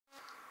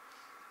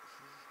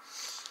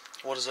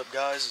What is up,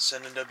 guys? It's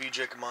NW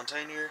Jacob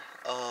Montaigne here.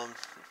 I'm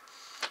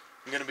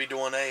going to be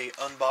doing a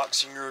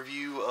unboxing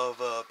review of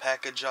a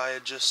package I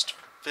had just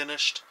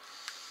finished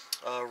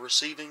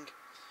receiving.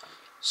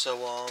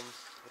 So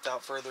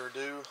without further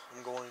ado,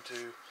 I'm going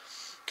to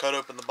cut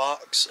open the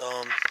box.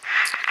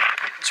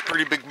 It's a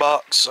pretty big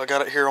box. I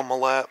got it here on my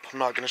lap. I'm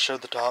not going to show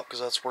the top because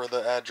that's where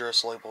the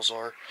address labels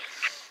are.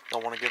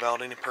 Don't want to give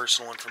out any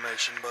personal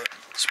information, but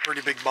it's a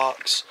pretty big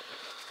box.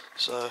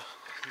 So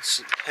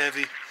it's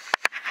heavy.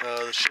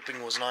 The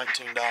shipping was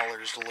 $19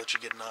 to let you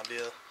get an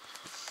idea.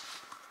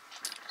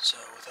 So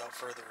without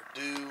further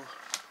ado,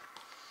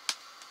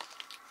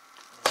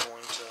 I'm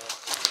going to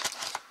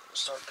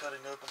start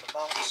cutting open the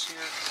box here.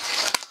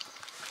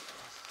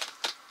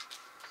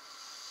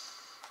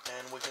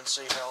 And we can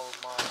see how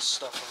my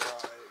stuff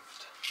arrived.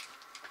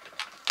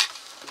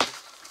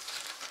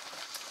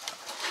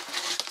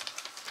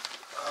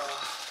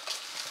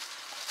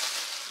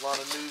 A lot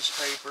of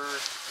newspaper,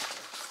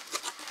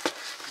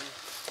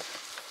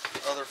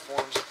 other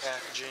forms of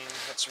packaging,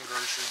 had some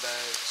grocery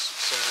bags,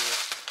 etc.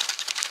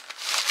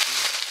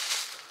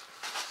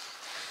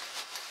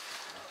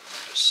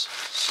 Just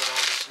set all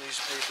this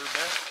newspaper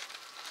back.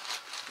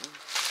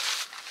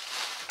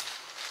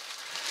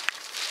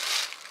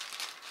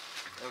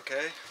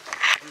 Okay.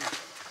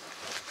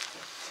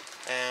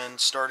 And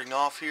starting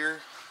off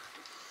here,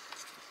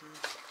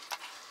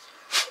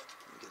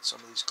 get some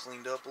of these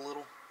cleaned up a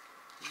little.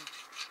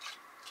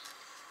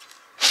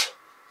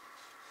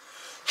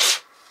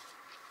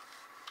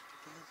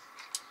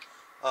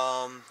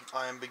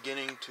 I am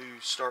beginning to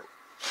start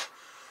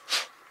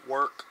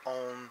work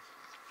on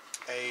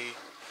a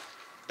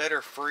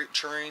better freight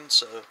train,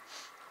 so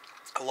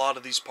a lot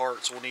of these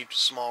parts will need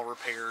small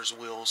repairs,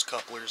 wheels,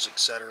 couplers,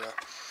 etc.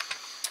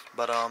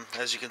 But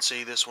as you can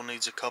see, this one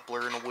needs a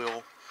coupler and a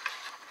wheel,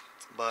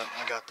 but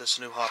I got this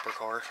new hopper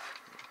car.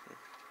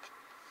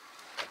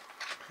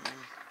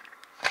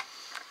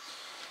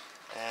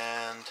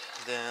 And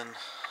then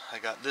I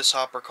got this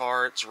hopper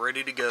car. It's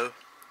ready to go.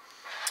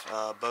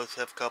 Both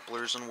have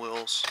couplers and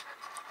wheels,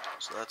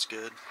 so that's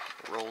good.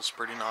 It rolls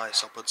pretty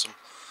nice. I'll put some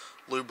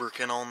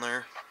lubricant on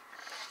there.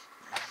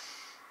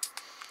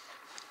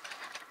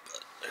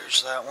 But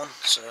there's that one.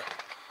 So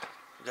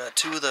we got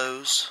two of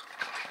those.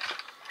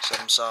 Set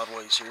them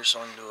sideways here so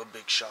I can do a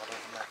big shot of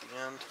them at the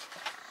end.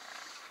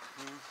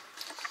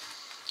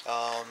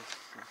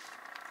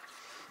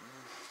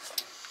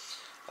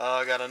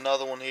 I got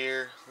another one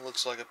here.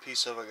 Looks like a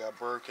piece of it got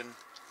broken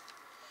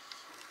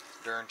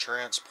during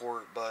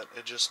transport, but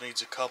it just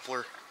needs a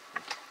coupler.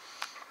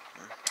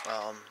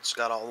 It's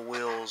got all the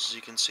wheels. As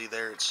you can see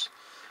there, it's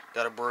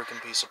got a broken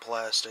piece of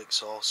plastic,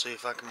 so I'll see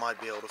if I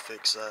might be able to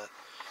fix that.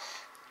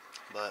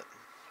 But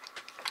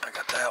I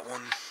got that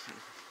one.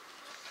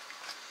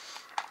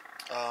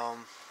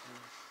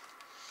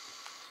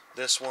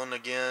 This one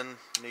again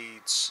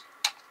needs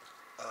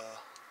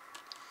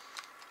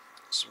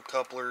some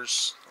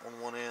couplers on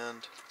one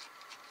end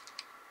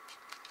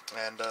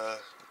and a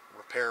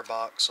repair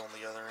box on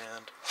the other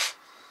end,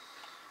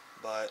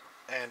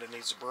 and it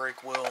needs a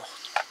brake wheel.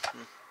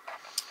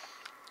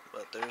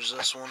 But there's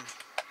this one.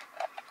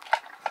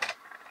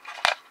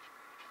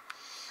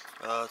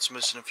 It's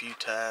missing a few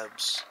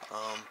tabs.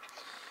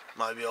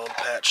 Might be able to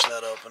patch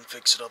that up and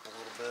fix it up a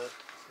little bit.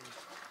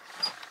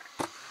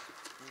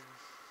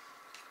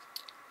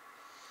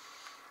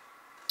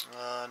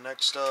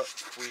 Next up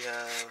we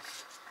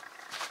have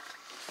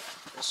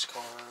this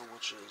car,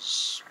 which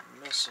is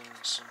missing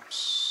some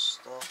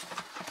stuff,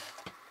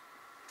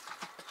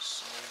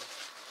 so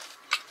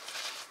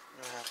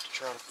I'm gonna have to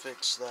try to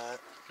fix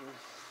that.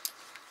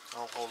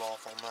 I'll hold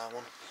off on that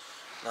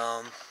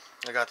one.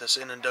 I got this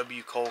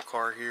N&W coal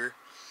car here.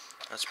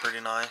 That's pretty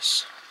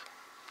nice.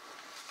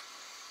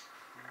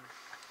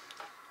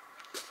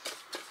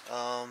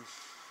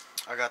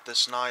 I got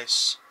this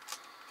nice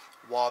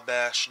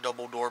Wabash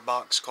double door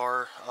box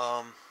car.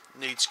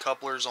 Needs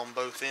couplers on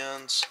both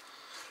ends,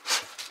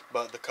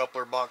 but the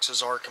coupler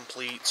boxes are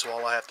complete, so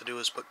all I have to do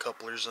is put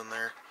couplers in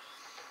there.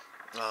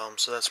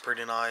 So that's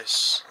pretty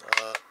nice.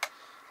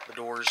 The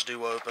doors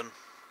do open,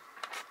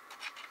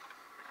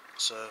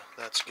 so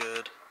that's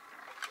good.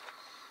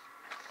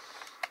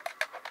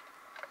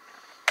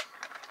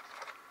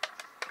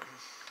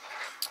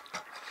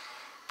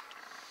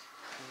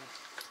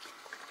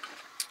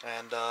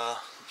 And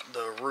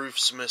the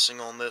roof's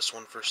missing on this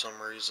one for some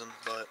reason,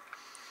 but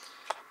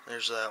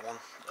there's that one,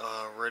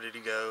 ready to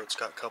go. It's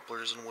got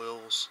couplers and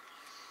wheels.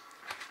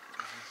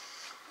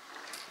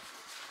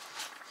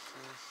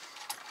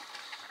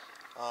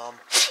 Well,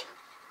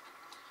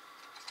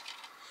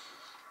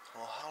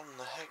 how in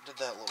the heck did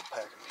that little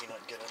pack of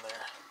peanut get in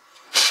there?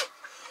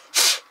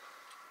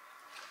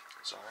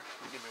 Sorry,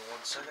 give me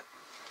 1 second.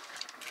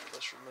 Get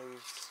this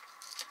removed.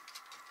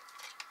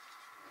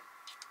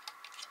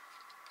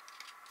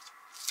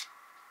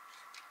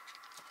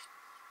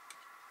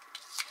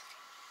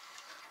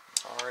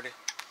 Alrighty.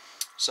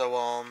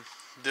 So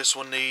this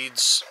one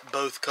needs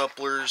both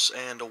couplers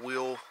and a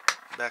wheel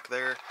back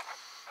there,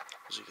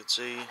 as you can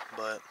see,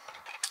 but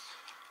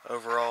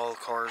overall the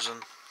car's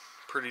in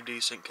pretty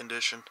decent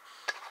condition.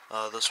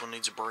 This one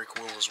needs a brake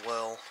wheel as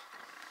well.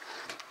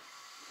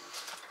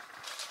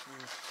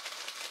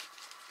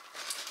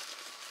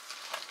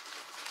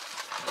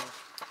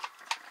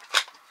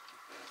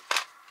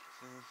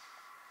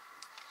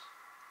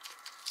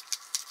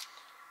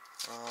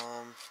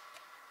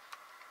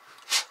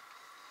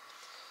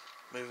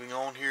 Moving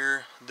on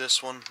here,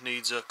 this one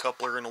needs a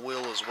coupler and a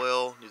wheel as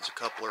well. Needs a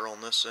coupler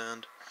on this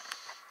end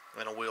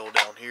and a wheel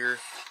down here.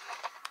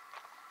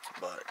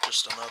 But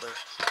just another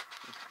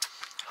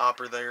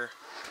hopper there.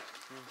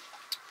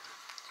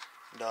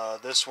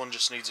 And, this one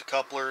just needs a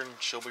coupler and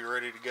she'll be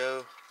ready to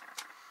go.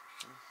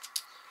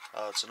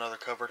 It's another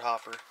covered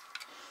hopper.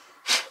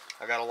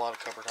 I got a lot of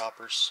covered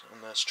hoppers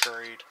in this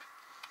trade.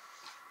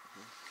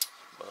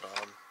 But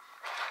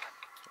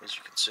as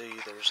you can see,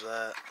 there's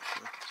that.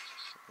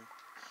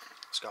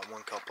 It's got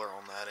one coupler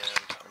on that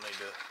end. I'll need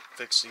to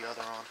fix the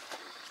other on.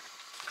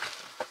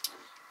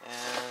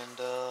 And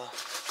got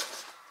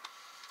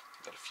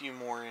a few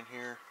more in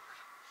here.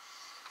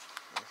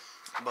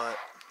 But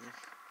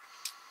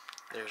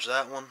there's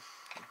that one.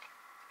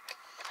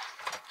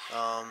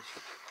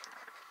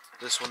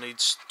 This one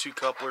needs 2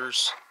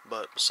 couplers,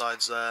 but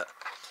besides that,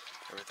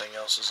 everything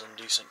else is in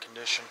decent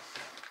condition.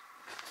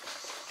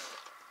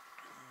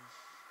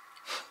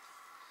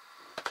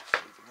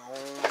 Moving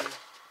on.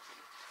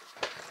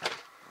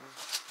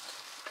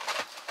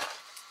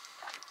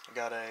 I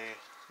got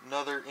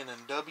another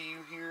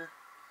N&W here.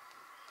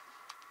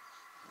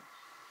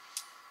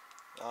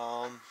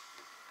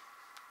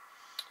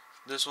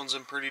 This one's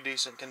in pretty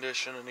decent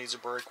condition. It needs a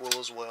brake wheel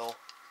as well.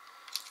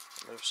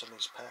 Move some of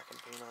these packing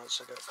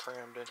peanuts I got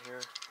crammed in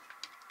here.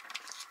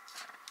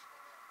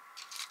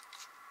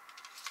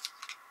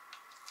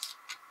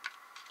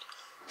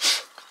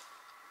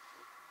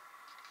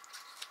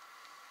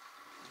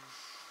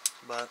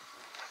 But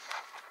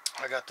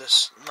I got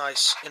this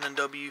nice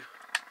N&W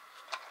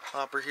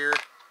hopper here.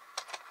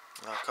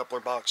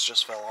 Coupler box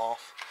just fell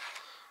off,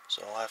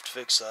 so I'll have to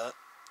fix that.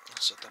 I'll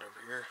set that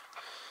over here.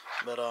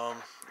 But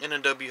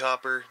N&W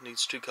hopper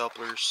needs 2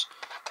 couplers.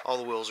 All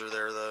the wheels are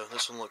there though.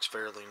 This one looks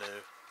fairly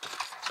new.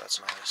 That's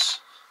nice.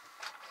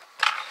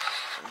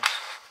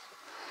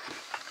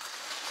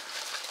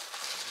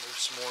 Move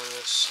some more of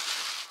this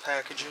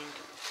packaging.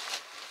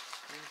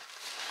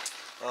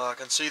 I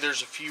can see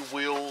there's a few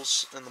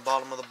wheels in the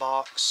bottom of the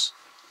box.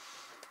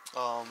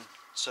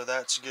 So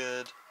that's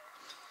good.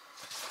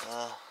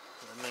 That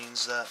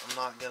means that I'm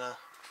not gonna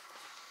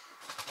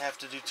have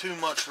to do too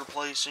much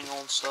replacing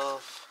on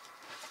stuff.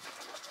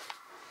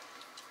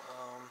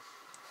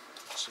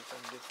 Let's see if I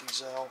can get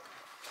these out.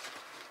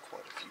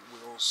 Quite a few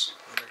wheels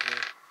under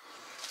here.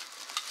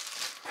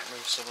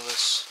 Move some of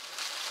this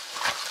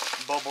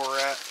bubble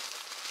wrap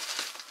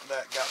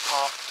that got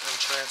popped in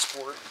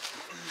transport.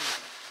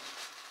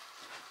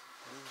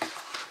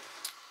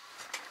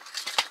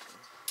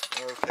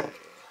 Okay,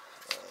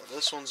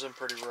 this one's in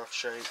pretty rough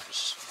shape.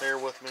 Just bear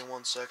with me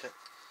 1 second.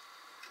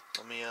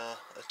 Let me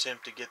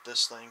attempt to get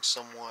this thing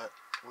somewhat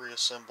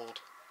reassembled.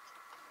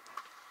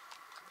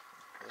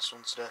 This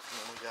one's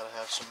definitely got to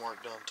have some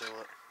work done to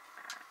it.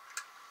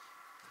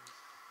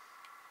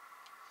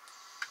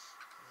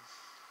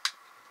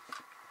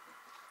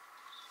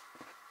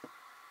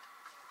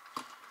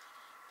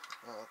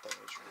 That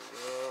thing is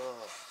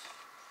rough.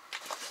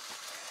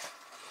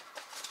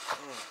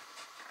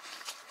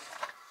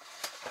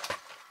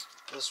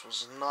 This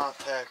was not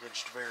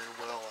packaged very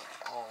well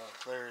at all.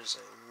 There is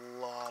a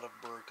lot of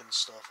broken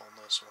stuff on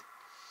this one.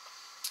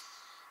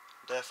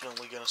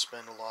 Definitely going to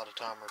spend a lot of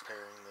time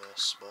repairing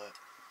this, but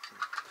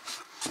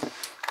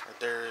right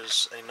there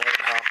is another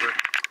hopper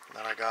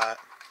that I got.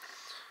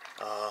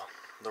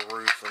 The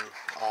roof and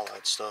all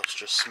that stuff's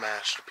just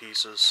smashed to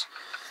pieces.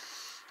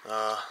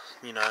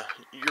 You know,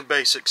 your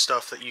basic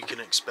stuff that you can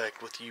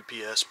expect with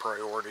USPS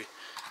priority.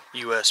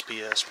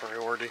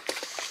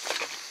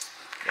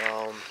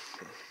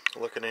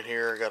 Looking in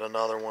here, I got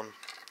another one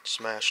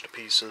smashed to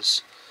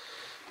pieces.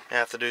 I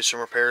have to do some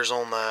repairs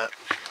on that.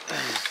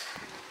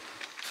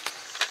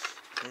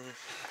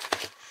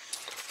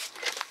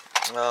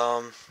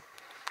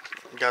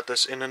 Got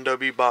this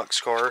N&W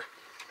boxcar.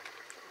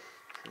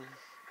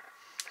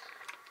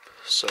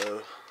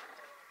 So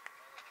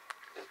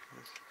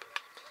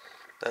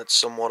that's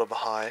somewhat of a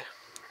high.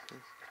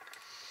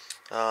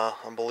 I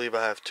believe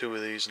I have 2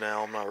 of these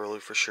now. I'm not really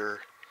for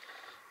sure.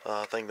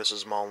 I think this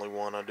is my only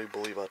one. I do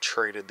believe I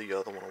traded the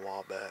other one a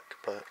while back.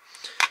 But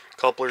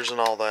couplers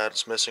and all that.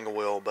 It's missing a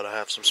wheel, but I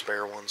have some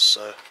spare ones.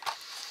 So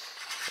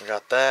I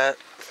got that.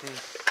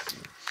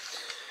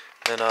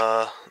 And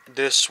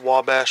this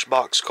Wabash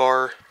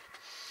boxcar.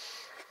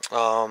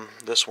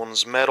 This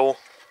one's metal.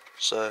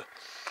 So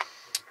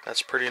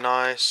that's pretty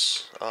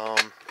nice.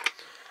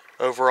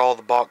 Overall,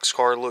 the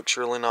boxcar looks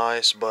really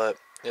nice, but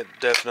it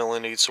definitely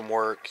needs some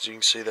work. As you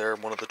can see there,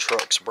 one of the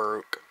trucks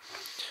broke.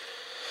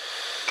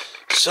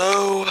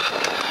 So,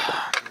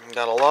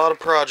 got a lot of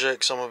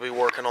projects I'm going to be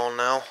working on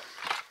now.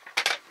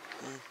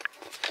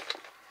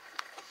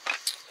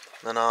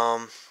 Then,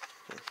 I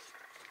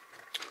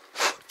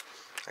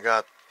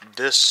got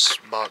this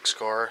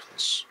boxcar.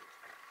 It's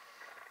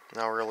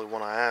not really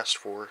one I asked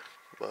for,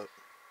 but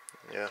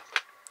yeah,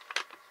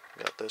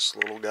 got this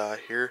little guy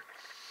here.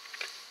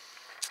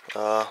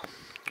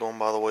 Going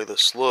by the way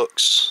this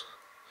looks,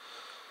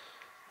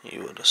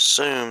 you would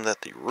assume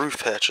that the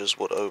roof hatches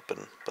would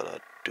open, but I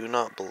do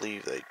not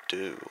believe they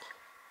do.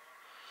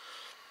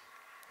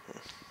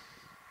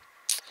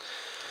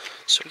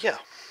 So yeah,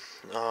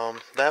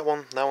 that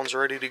one's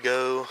ready to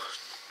go.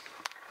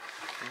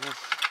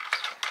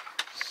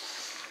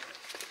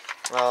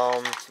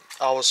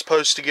 I was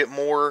supposed to get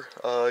more.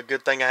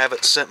 Good thing I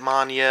haven't sent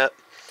mine yet.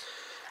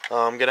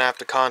 I'm gonna have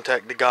to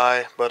contact the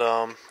guy, but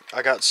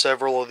I got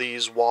several of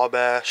these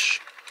Wabash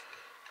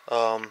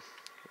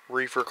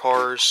reefer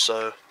cars.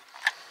 So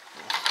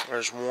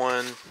there's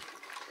one,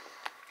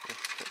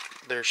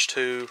 there's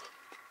two,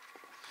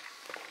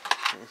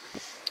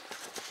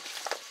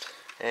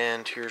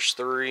 and here's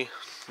three.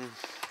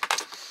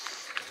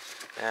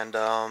 And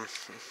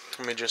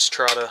let me just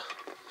try to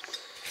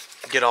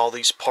get all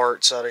these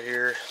parts out of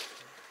here,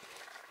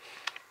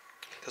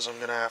 because I'm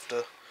gonna have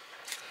to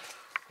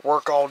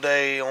work all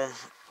day on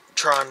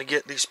trying to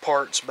get these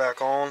parts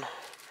back on.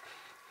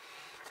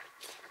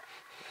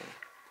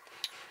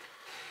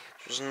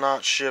 It was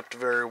not shipped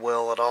very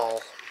well at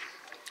all.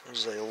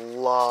 There's a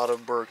lot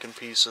of broken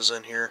pieces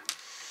in here.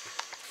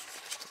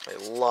 A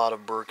lot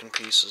of broken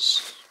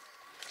pieces.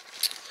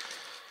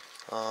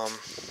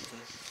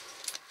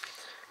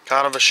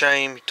 Kind of a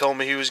shame. He told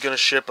me he was going to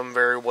ship them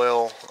very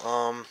well.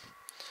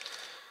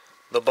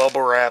 The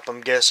bubble wrap,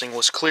 I'm guessing,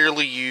 was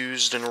clearly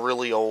used and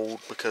really old,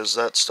 because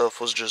that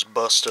stuff was just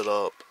busted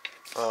up.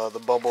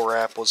 The bubble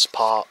wrap was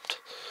popped.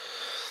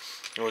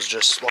 It was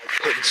just like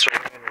putting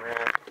saran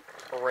wrap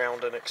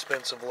around an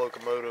expensive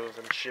locomotive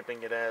and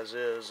shipping it as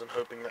is and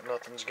hoping that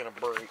nothing's going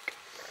to break.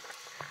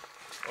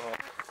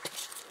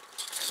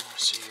 Let's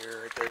see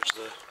here. There's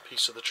the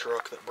piece of the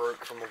truck that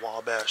broke from the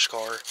Wabash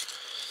car.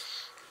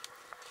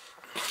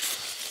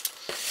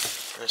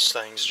 This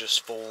thing's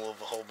just full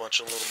of a whole bunch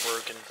of little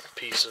broken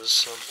pieces,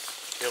 so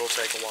it'll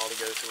take a while to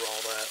go through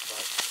all that,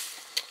 but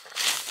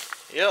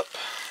yep,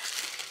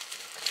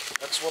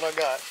 that's what I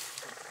got.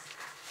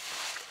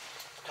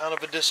 Kind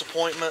of a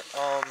disappointment.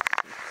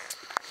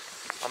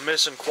 I'm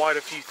missing quite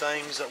a few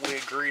things that we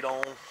agreed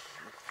on,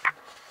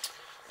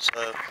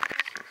 so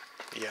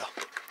yeah.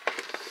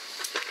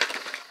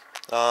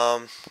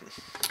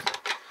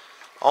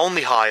 On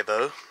the high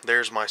though,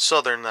 there's my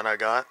Southern that I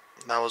got.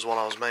 That was what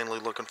I was mainly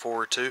looking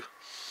forward to.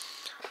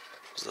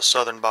 It's the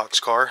Southern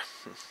boxcar.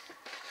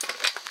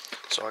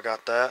 So I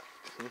got that.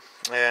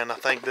 And I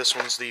think this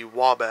one's the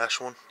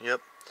Wabash one.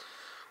 Yep.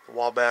 The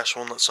Wabash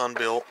one that's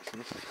unbuilt.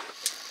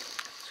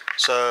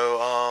 So,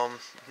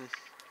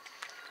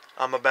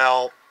 I'm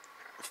about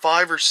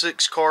 5 or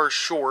 6 cars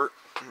short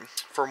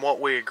from what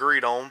we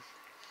agreed on.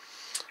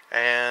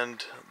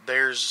 And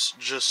there's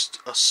just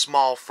a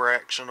small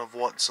fraction of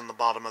what's in the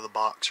bottom of the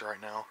box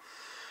right now,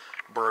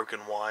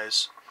 broken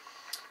wise.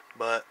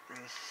 But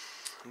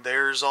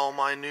there's all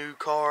my new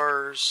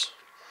cars,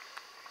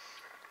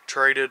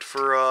 traded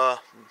for a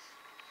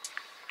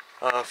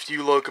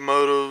few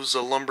locomotives,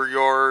 a lumber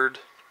yard,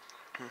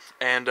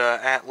 and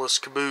Atlas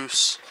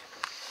caboose.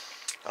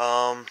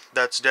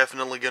 That's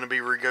definitely going to be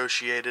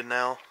renegotiated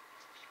now,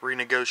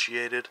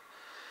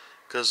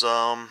 because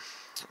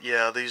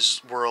yeah,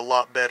 these were a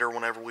lot better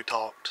whenever we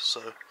talked.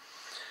 So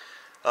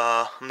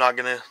I'm not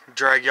going to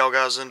drag y'all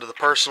guys into the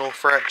personal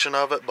fraction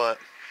of it, but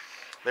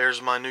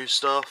there's my new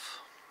stuff.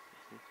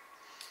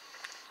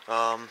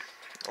 A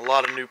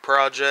lot of new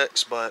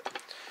projects, but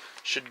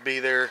should be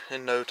there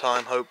in no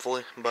time,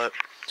 hopefully. But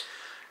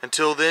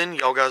until then,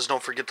 y'all guys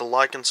don't forget to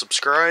like and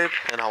subscribe,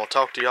 and I will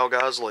talk to y'all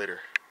guys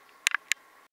later.